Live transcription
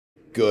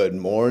Good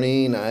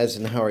morning,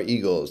 Eisenhower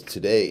Eagles.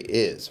 Today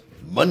is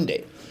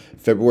Monday,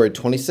 February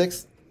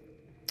 26th,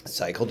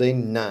 cycle day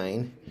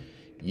 9.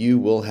 You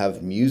will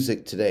have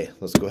music today.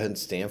 Let's go ahead and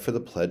stand for the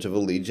Pledge of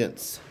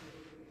Allegiance.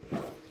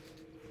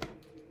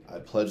 I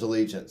pledge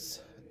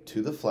allegiance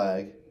to the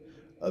flag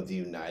of the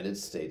United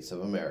States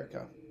of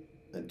America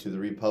and to the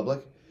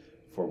republic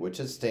for which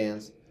it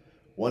stands,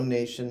 one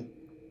nation,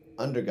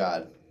 under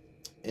God,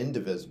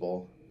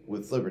 indivisible,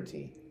 with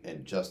liberty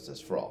and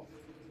justice for all.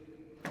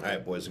 All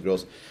right, boys and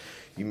girls,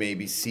 you may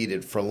be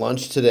seated for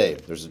lunch today.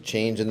 There's a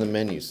change in the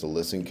menu, so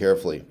listen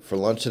carefully. For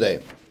lunch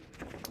today,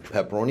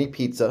 pepperoni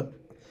pizza.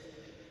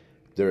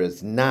 There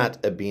is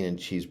not a bean and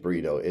cheese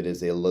burrito. It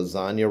is a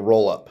lasagna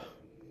roll-up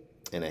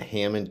and a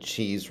ham and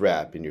cheese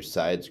wrap, and your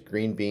sides,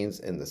 green beans,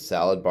 and the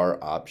salad bar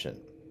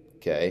option.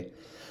 Okay?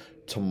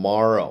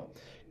 Tomorrow,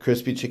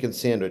 crispy chicken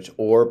sandwich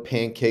or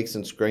pancakes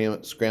and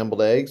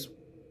scrambled eggs,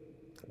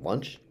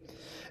 lunch,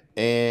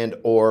 and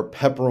or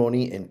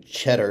pepperoni and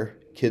cheddar.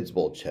 Kids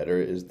Bowl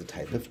cheddar is the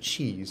type of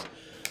cheese,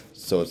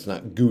 so it's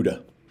not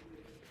Gouda.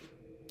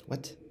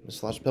 What?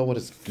 Miss LaChapelle, what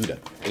is Gouda?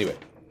 Anyway,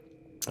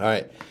 all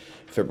right,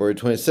 February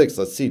 26th.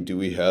 Let's see, do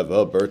we have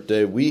a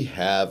birthday? We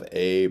have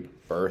a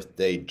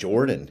birthday.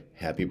 Jordan,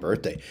 happy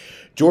birthday.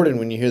 Jordan,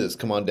 when you hear this,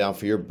 come on down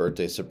for your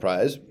birthday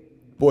surprise.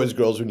 Boys,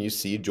 girls, when you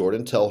see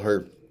Jordan, tell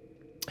her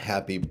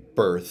happy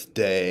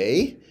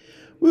birthday.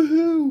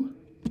 Woohoo!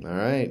 All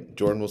right,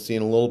 Jordan, we'll see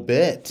you in a little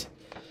bit.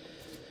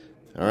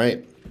 All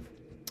right.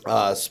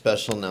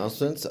 Special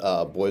announcements,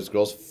 boys,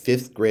 girls,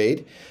 5th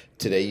grade.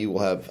 Today you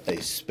will have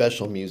a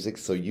special music,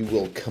 so you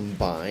will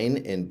combine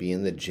and be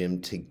in the gym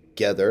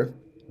together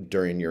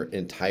during your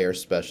entire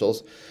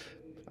specials.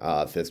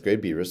 5th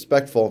grade, be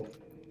respectful.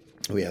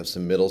 We have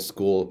some middle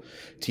school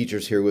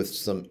teachers here with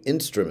some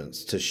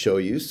instruments to show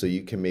you, so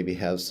you can maybe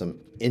have some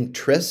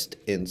interest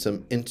in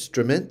some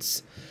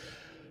instruments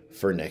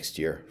for next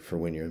year, for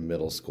when you're in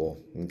middle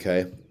school,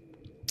 okay?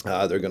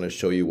 They're going to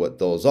show you what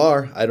those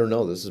are. I don't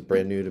know. This is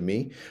brand new to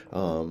me.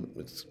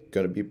 It's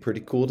going to be pretty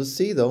cool to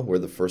see, though. We're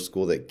the first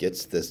school that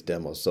gets this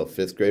demo. So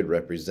 5th grade,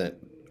 represent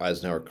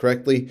Eisenhower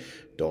correctly.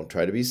 Don't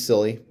try to be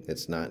silly.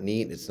 It's not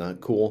neat. It's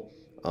not cool.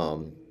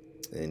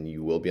 And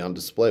you will be on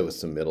display with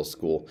some middle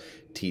school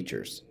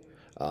teachers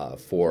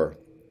for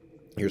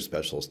your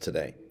specials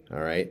today. All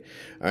right.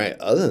 All right.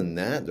 Other than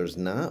that, there's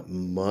not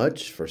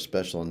much for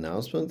special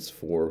announcements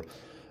for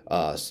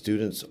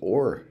students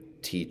or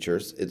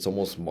teachers. It's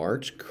almost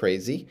March.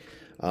 Crazy.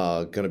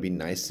 Gonna be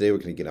nice today. We're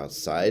gonna get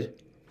outside.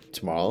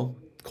 Tomorrow,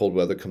 cold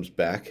weather comes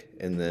back,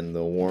 and then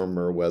the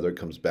warmer weather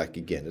comes back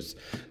again. It's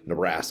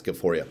Nebraska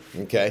for you.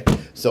 Okay.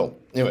 So,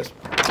 anyways,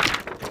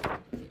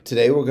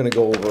 today we're gonna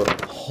go over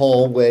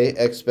hallway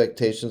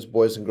expectations,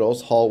 boys and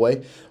girls.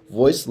 Hallway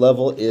voice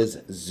level is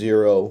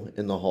 0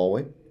 in the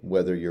hallway,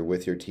 whether you're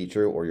with your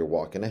teacher or you're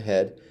walking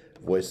ahead.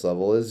 Voice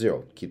level is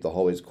 0. Keep the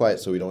hallways quiet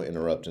so we don't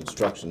interrupt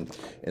instruction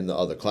in the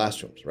other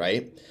classrooms,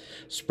 right?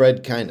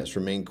 Spread kindness.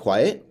 Remain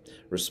quiet.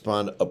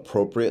 Respond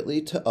appropriately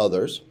to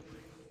others.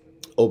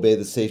 Obey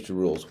the safety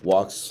rules.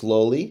 Walk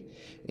slowly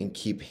and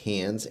keep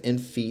hands and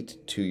feet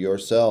to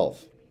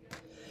yourself.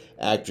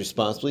 Act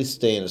responsibly.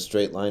 Stay in a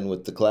straight line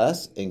with the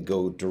class and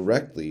go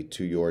directly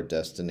to your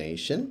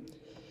destination.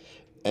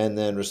 And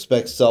then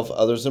respect self,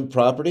 others, and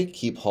property.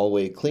 Keep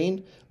hallway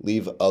clean.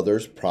 Leave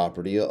others'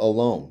 property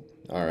alone.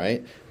 All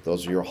right,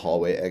 those are your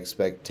hallway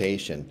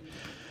expectation.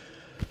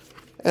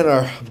 And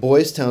our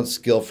Boys Town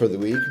skill for the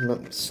week,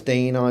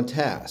 staying on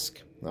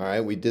task. All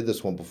right, we did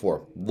this one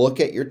before.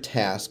 Look at your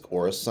task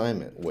or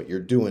assignment. What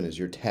you're doing is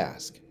your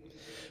task.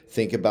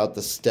 Think about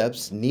the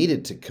steps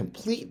needed to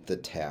complete the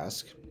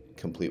task.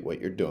 Complete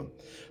what you're doing.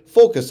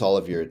 Focus all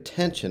of your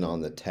attention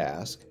on the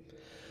task.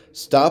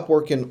 Stop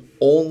working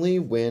only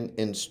when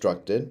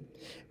instructed,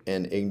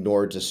 and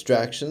ignore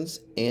distractions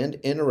and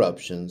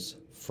interruptions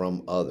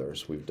from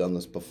others. We've done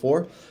this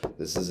before.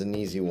 This is an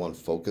easy one.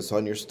 Focus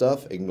on your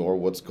stuff. Ignore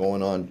what's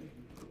going on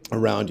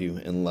around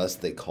you unless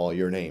they call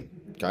your name.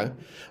 Okay?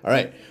 All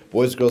right.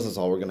 Boys and girls, that's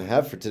all we're going to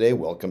have for today.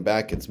 Welcome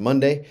back. It's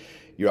Monday.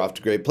 You're off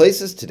to great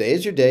places. Today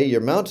is your day.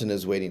 Your mountain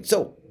is waiting.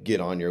 So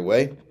get on your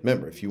way.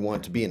 Remember, if you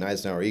want to be an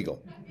Eisenhower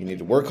Eagle, you need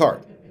to work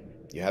hard.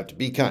 You have to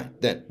be kind.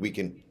 Then we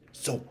can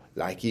soar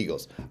like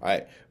eagles. All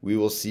right. We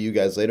will see you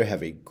guys later.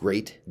 Have a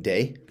great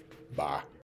day. Bye.